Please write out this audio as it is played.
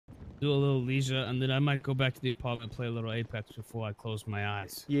do a little leisure, and then I might go back to the apartment, play a little Apex before I close my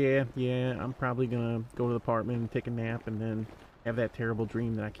eyes. Yeah. I'm probably gonna go to the apartment and take a nap, and then have that terrible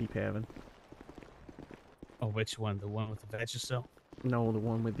dream that I keep having. Oh, which one? The one with the Vagisil? No, the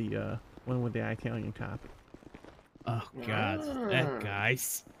one with the Italian cop. Oh God, that guy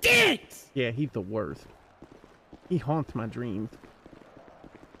stinks. Yeah, he's the worst. He haunts my dreams.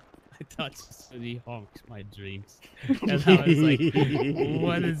 I thought you said he honks my dreams. And I was like,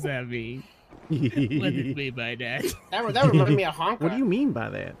 what does that mean? What do you mean by that? That reminded me of honker. What do you mean by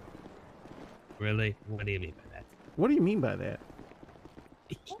that? Really? What do you mean by that? What do you mean by that?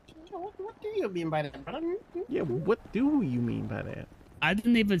 What do you mean by that, brother? Yeah, what do you mean by that? I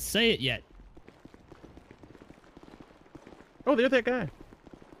didn't even say it yet. Oh, there's that guy.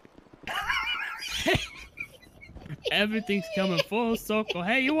 Everything's coming full circle.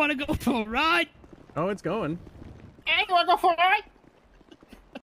 Hey, you want to go for a ride? Oh, it's going. Hey, you wanna go for a ride?